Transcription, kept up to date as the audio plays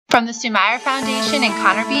From the Sumaira Foundation and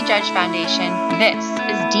Connor B. Judge Foundation, this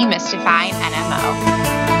is Demystifying NMO.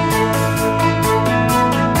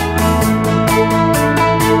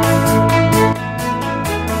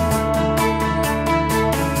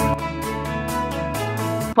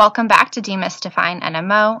 Welcome back to Demystifying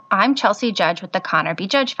NMO. I'm Chelsey Judge with the Connor B.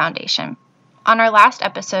 Judge Foundation. On our last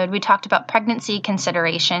episode, we talked about pregnancy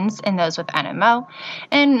considerations in those with NMO,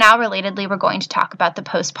 and now relatedly, we're going to talk about the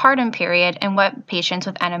postpartum period and what patients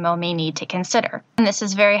with NMO may need to consider. And this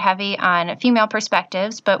is very heavy on female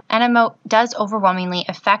perspectives, but NMO does overwhelmingly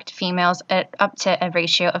affect females at up to a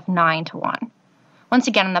ratio of 9-to-1. Once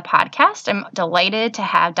again on the podcast, I'm delighted to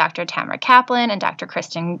have Dr. Tamara Kaplan and Dr.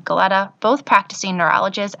 Galetta, both practicing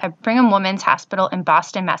neurologists at Brigham Women's Hospital in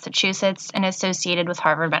Boston, Massachusetts, and associated with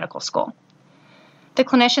Harvard Medical School. The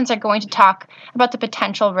clinicians are going to talk about the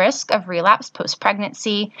potential risk of relapse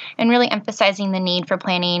post-pregnancy and really emphasizing the need for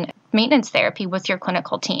planning maintenance therapy with your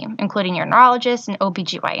clinical team, including your neurologist and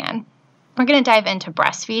OBGYN. We're going to dive into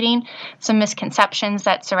breastfeeding, some misconceptions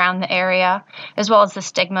that surround the area, as well as the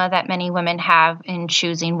stigma that many women have in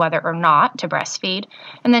choosing whether or not to breastfeed,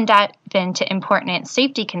 and then dive into important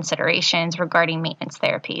safety considerations regarding maintenance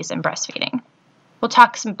therapies and breastfeeding. We'll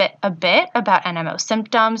talk a bit about NMO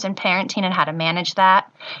symptoms and parenting and how to manage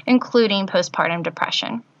that, including postpartum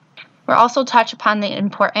depression. We'll also touch upon the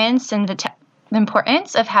importance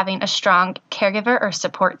of having a strong caregiver or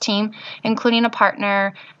support team, including a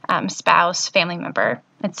partner, spouse, family member,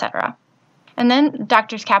 etc. And then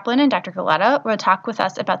Drs. Kaplan and Dr. Galetta will talk with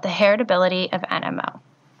us about the heritability of NMO.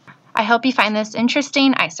 I hope you find this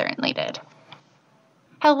interesting. I certainly did.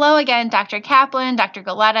 Hello again, Dr. Kaplan, Dr.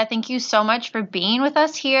 Galetta. Thank you so much for being with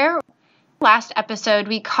us here. Last episode,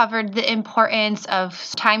 we covered the importance of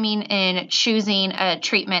timing in choosing a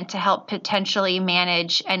treatment to help potentially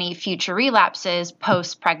manage any future relapses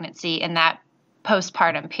post-pregnancy in that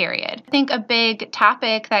postpartum period. I think a big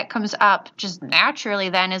topic that comes up just naturally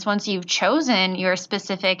then is once you've chosen your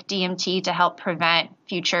specific DMT to help prevent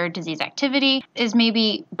future disease activity is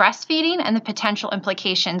maybe breastfeeding and the potential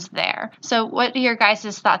implications there. So what are your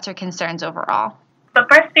guys' thoughts or concerns overall? But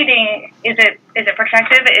breastfeeding, is it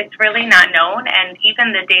protective? It's really not known, and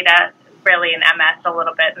even the data really in MS a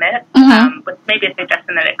little bit mixed, with maybe a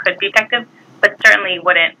suggestion that it could be effective, but certainly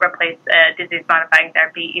wouldn't replace disease-modifying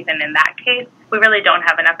therapy even in that case. We really don't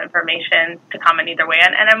have enough information to comment either way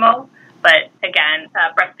on NMO, but again,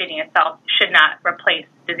 breastfeeding itself should not replace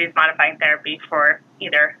disease-modifying therapy for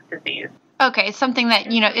either disease. Okay, something that,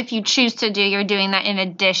 if you choose to do, you're doing that in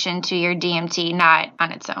addition to your DMT, not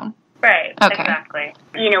on its own. Right, okay. Exactly.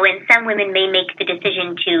 And some women may make the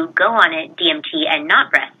decision to go on a DMT and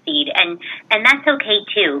not breastfeed, and that's okay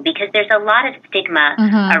too, because there's a lot of stigma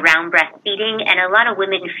around breastfeeding, and a lot of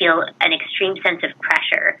women feel an extreme sense of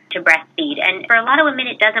pressure to breastfeed, and for a lot of women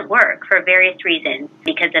it doesn't work for various reasons,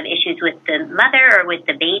 because of issues with the mother or with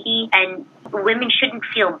the baby, and women shouldn't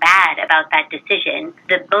feel bad about that decision.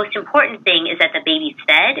 The most important thing is that the baby's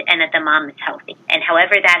fed and that the mom is healthy, and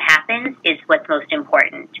however that happens is what's most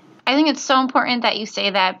important. I think it's so important that you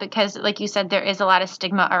say that because, like you said, there is a lot of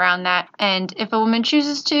stigma around that. And if a woman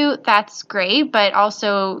chooses to, that's great. But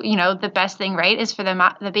also, the best thing, right, is for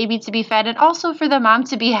the baby to be fed and also for the mom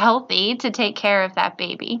to be healthy to take care of that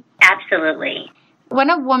baby. Absolutely.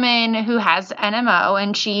 When a woman who has NMO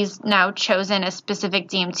and she's now chosen a specific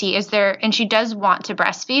DMT, and she does want to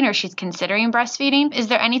breastfeed or she's considering breastfeeding, is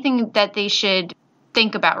there anything that they should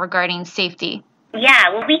think about regarding safety?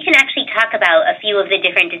 Yeah, well, we can actually talk about a few of the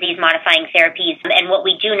different disease-modifying therapies and what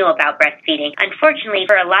we do know about breastfeeding. Unfortunately,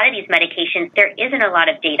 for a lot of these medications, there isn't a lot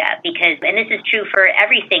of data because, and this is true for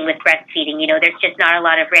everything with breastfeeding, there's just not a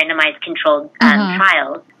lot of randomized controlled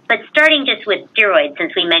trials. But starting just with steroids,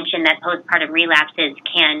 since we mentioned that postpartum relapses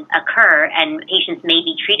can occur and patients may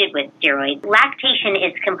be treated with steroids, lactation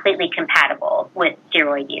is completely compatible with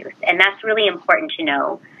steroid use, and that's really important to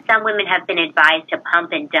know. Some women have been advised to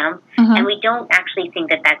pump and dump, and we don't actually think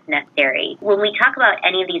that that's necessary. When we talk about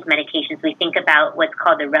any of these medications, we think about what's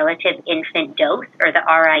called the relative infant dose, or the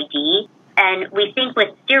RID, and we think with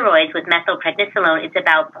steroids, with methylprednisolone, it's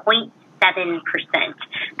about 0.7%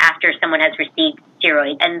 after someone has received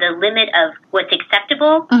steroids. And the limit of what's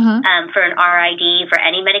acceptable for an RID for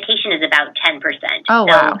any medication is about 10%. Oh,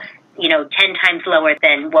 wow. So, 10 times lower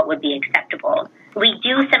than what would be acceptable. We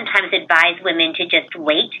do sometimes advise women to just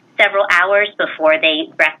wait several hours before they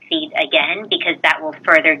breastfeed again, because that will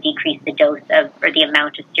further decrease the dose or the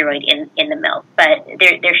amount of steroid in the milk. But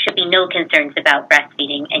there should be no concerns about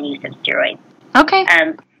breastfeeding and use of steroids. Okay.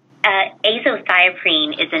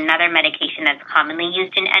 Azathioprine is another medication that's commonly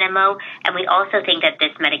used in NMO, and we also think that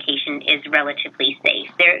this medication is relatively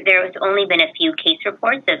safe. There has only been a few case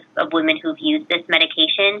reports of women who've used this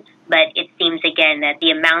medication, but it seems, again, that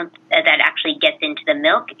the amount that actually gets into the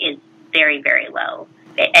milk is very, very low,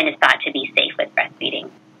 and is thought to be safe with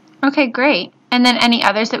breastfeeding. Okay, great. And then any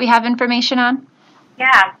others that we have information on?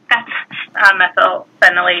 Yeah, that's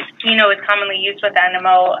methylphenolate. Is commonly used with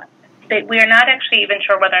NMO. We are not actually even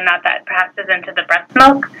sure whether or not that passes into the breast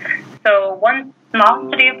milk. So one small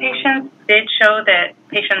study of patients did show that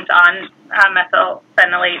patients on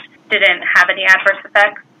methylphenolate didn't have any adverse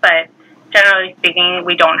effects, but generally speaking,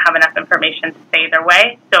 we don't have enough information to say either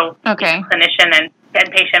way. So the clinician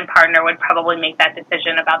and patient partner would probably make that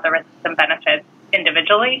decision about the risks and benefits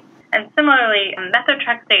individually. And similarly,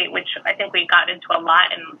 methotrexate, which I think we got into a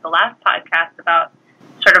lot in the last podcast about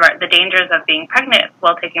sort of the dangers of being pregnant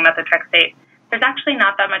while taking methotrexate, there's actually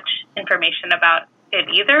not that much information about it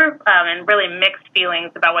either, and really mixed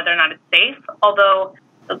feelings about whether or not it's safe. Although,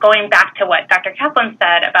 going back to what Dr. Kaplan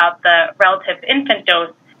said about the relative infant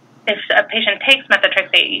dose, if a patient takes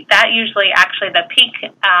methotrexate, that usually actually the peak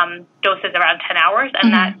dose is around 10 hours,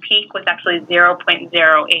 and that peak was actually 0.08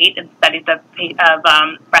 in studies of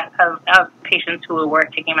patients who were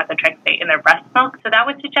taking methotrexate in their breast milk. So that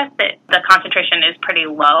would suggest that the concentration is pretty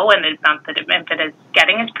low, and the amount that the infant is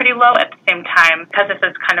getting is pretty low. At the same time, because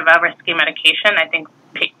this is kind of a risky medication, I think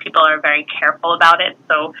people are very careful about it.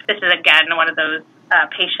 So this is, again, one of those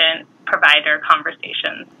patient-provider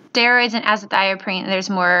conversations. Steroids and azathioprine, there's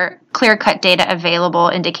more clear-cut data available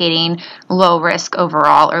indicating low risk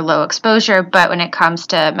overall or low exposure, but when it comes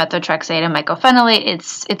to methotrexate and mycophenolate,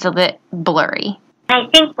 it's a bit blurry. I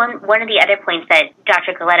think one of the other points that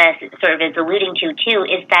Dr. Galetta sort of is alluding to, too,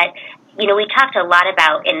 is that, we talked a lot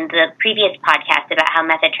about in the previous podcast about how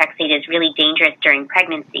methotrexate is really dangerous during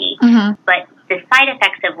pregnancy, but the side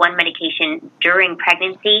effects of one medication during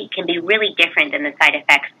pregnancy can be really different than the side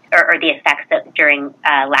effects or the effects during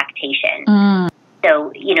lactation.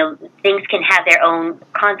 So, things can have their own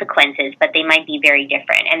consequences, but they might be very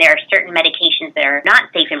different. And there are certain medications that are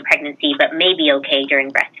not safe in pregnancy, but may be okay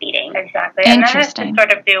during breastfeeding. Exactly. And that has to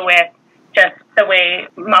sort of do with just the way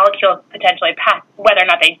molecules potentially pass, whether or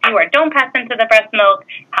not they do or don't pass into the breast milk,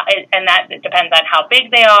 and that depends on how big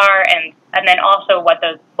they are, and then also what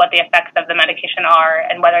the effects of the medication are,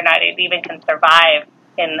 and whether or not it even can survive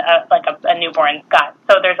in a newborn's gut.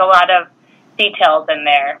 So there's a lot of details in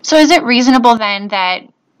there. So is it reasonable then that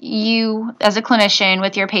you, as a clinician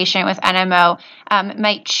with your patient with NMO,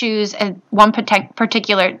 might choose one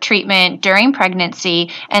particular treatment during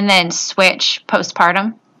pregnancy and then switch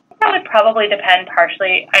postpartum? That would probably depend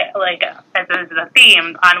partially, as is the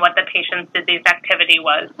theme, on what the patient's disease activity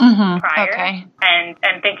was prior,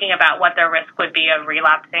 and thinking about what their risk would be of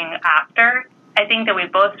relapsing after. I think that we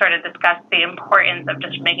both sort of discussed the importance of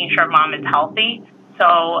just making sure mom is healthy.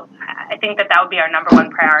 So I think that would be our number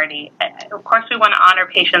one priority. Of course, we want to honor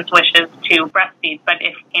patients' wishes to breastfeed, but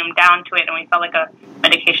if it came down to it and we felt like a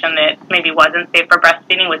medication that maybe wasn't safe for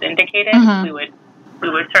breastfeeding was indicated, we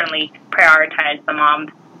would certainly prioritize the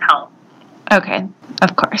mom's health. Okay,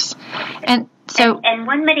 of course. And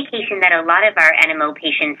one medication that a lot of our NMO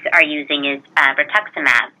patients are using is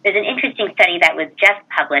rituximab. There's an interesting study that was just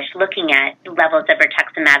published looking at levels of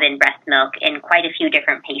rituximab in breast milk in quite a few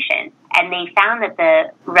different patients. And they found that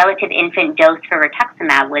the relative infant dose for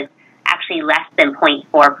rituximab was actually less than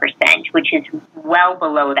 0.4%, which is well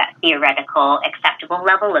below that theoretical acceptable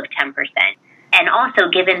level of 10%. And also,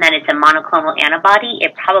 given that it's a monoclonal antibody,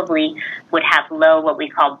 it probably would have low what we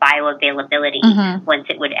call bioavailability once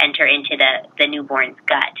it would enter into the newborn's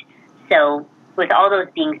gut. So with all those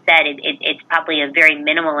being said, it's probably a very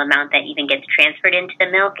minimal amount that even gets transferred into the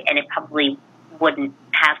milk, and it probably wouldn't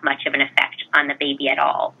have much of an effect on the baby at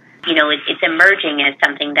all. It's emerging as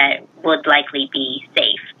something that would likely be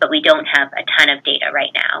safe, but we don't have a ton of data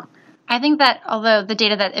right now. I think that although the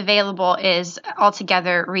data that's available is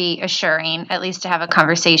altogether reassuring, at least to have a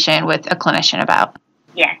conversation with a clinician about.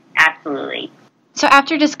 Yes, absolutely. So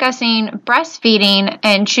after discussing breastfeeding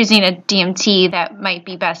and choosing a DMT that might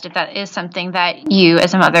be best if that is something that you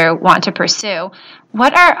as a mother want to pursue,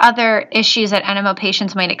 what are other issues that NMO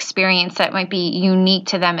patients might experience that might be unique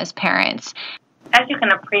to them as parents? As you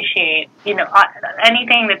can appreciate,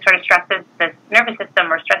 anything that sort of stresses the nervous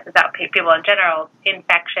system or stresses out people in general,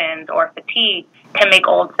 infections or fatigue, can make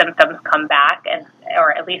old symptoms come back,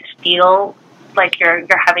 or at least feel like you're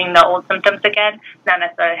having the old symptoms again, not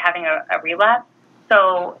necessarily having a relapse.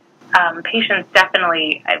 So patients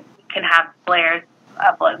definitely can have flares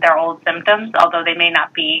of their old symptoms, although they may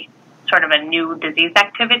not be sort of a new disease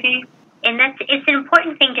activity. And it's an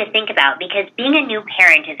important thing to think about, because being a new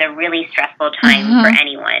parent is a really stressful time for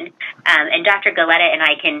anyone. And Dr. Galetta and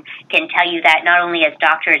I can tell you that not only as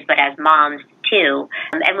doctors, but as moms too.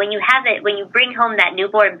 And when you bring home that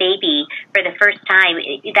newborn baby for the first time,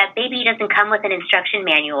 that baby doesn't come with an instruction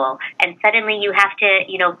manual, and suddenly you have to,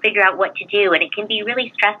 figure out what to do, and it can be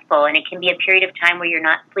really stressful, and it can be a period of time where you're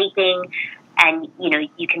not sleeping, and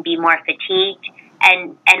you can be more fatigued,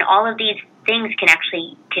 and all of these things can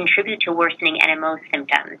actually contribute to worsening NMO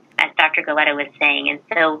symptoms, as Dr. Galetta was saying. And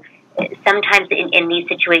so sometimes in these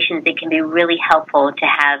situations, it can be really helpful to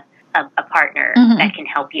have a partner that can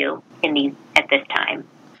help you at this time.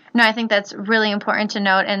 No, I think that's really important to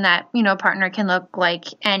note, and that, a partner can look like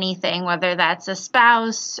anything, whether that's a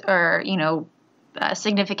spouse or, a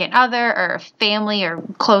significant other or a family or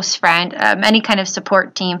close friend, any kind of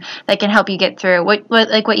support team that can help you get through like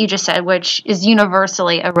what you just said, which is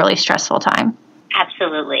universally a really stressful time.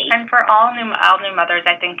 Absolutely. And for all new mothers,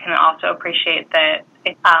 I think can also appreciate that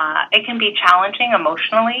it can be challenging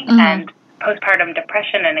emotionally, and postpartum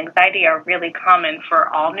depression and anxiety are really common for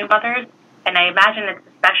all new mothers. And I imagine it's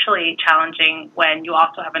especially challenging when you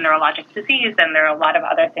also have a neurologic disease and there are a lot of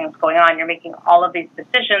other things going on. You're making all of these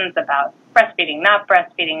decisions about breastfeeding, not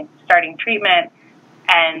breastfeeding, starting treatment,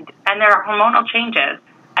 and there are hormonal changes.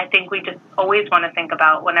 I think we just always want to think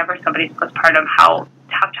about, whenever somebody's postpartum, how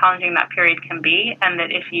challenging that period can be, and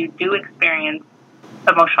that if you do experience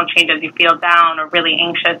emotional changes, you feel down or really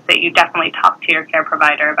anxious, that you definitely talk to your care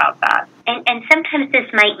provider about that. And sometimes this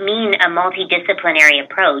might mean a multidisciplinary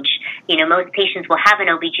approach. Most patients will have an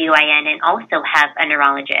OBGYN and also have a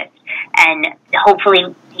neurologist. And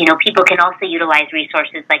hopefully, people can also utilize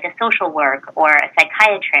resources like a social work or a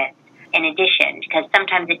psychiatrist in addition, because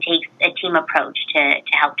sometimes it takes a team approach to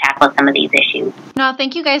help tackle some of these issues. No,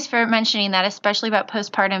 thank you guys for mentioning that, especially about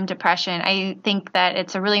postpartum depression. I think that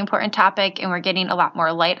it's a really important topic, and we're getting a lot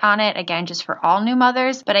more light on it, again, just for all new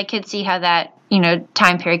mothers. But I could see how that,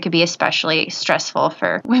 time period could be especially stressful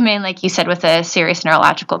for women, like you said, with a serious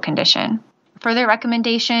neurological condition. Further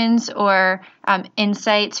recommendations or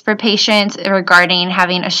insights for patients regarding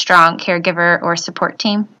having a strong caregiver or support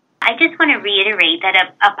team? I just want to reiterate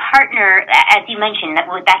that a partner, as you mentioned,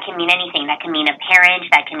 that can mean anything. That can mean a parent,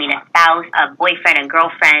 that can mean a spouse, a boyfriend, a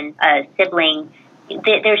girlfriend, a sibling.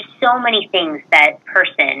 There's so many things that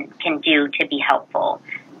person can do to be helpful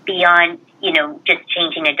beyond, just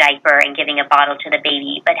changing a diaper and giving a bottle to the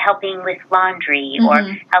baby, but helping with laundry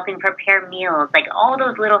or helping prepare meals, like all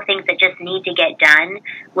those little things that just need to get done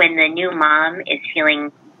when the new mom is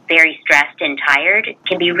feeling very stressed and tired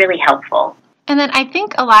can be really helpful. And then I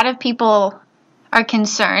think a lot of people are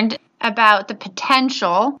concerned about the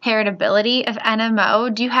potential heritability of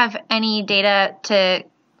NMO. Do you have any data to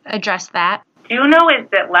address that? Do you know is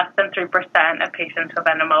that less than 3% of patients with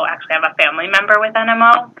NMO actually have a family member with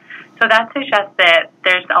NMO? So that suggests that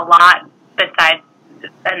there's a lot besides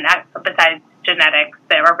genetics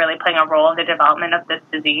that are really playing a role in the development of this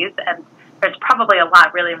disease. And there's probably a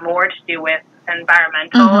lot really more to do with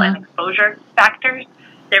environmental and exposure factors.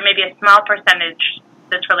 There may be a small percentage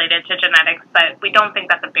that's related to genetics, but we don't think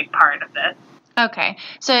that's a big part of this. Okay.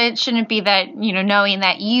 So it shouldn't be that, knowing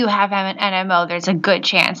that you have an NMO, there's a good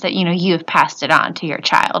chance that, you've passed it on to your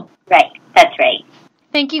child. Right. That's right.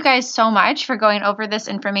 Thank you guys so much for going over this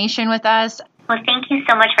information with us. Well, thank you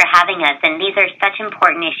so much for having us. And these are such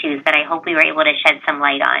important issues that I hope we were able to shed some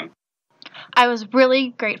light on. I was really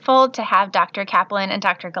grateful to have Dr. Kaplan and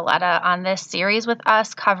Dr. Galetta on this series with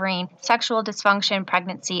us, covering sexual dysfunction,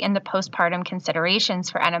 pregnancy, and the postpartum considerations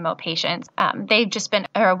for NMO patients. They've just been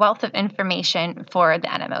a wealth of information for the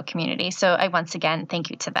NMO community, so I once again thank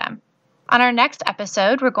you to them. On our next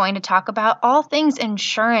episode, we're going to talk about all things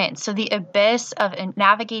insurance, so the abyss of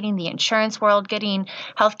navigating the insurance world, getting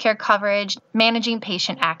healthcare coverage, managing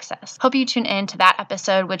patient access. Hope you tune in to that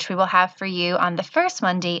episode, which we will have for you on the first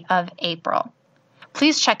Monday of April.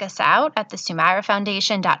 Please check us out at the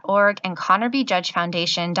SumairaFoundation.org and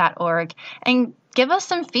ConnorBJudgeFoundation.org and give us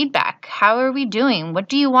some feedback. How are we doing? What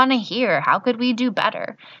do you want to hear? How could we do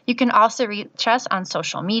better? You can also reach us on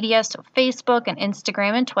social media, so Facebook and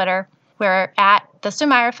Instagram and Twitter. We're at the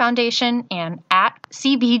Sumaira Foundation and at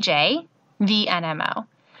CBJF NMO.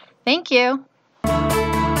 Thank you.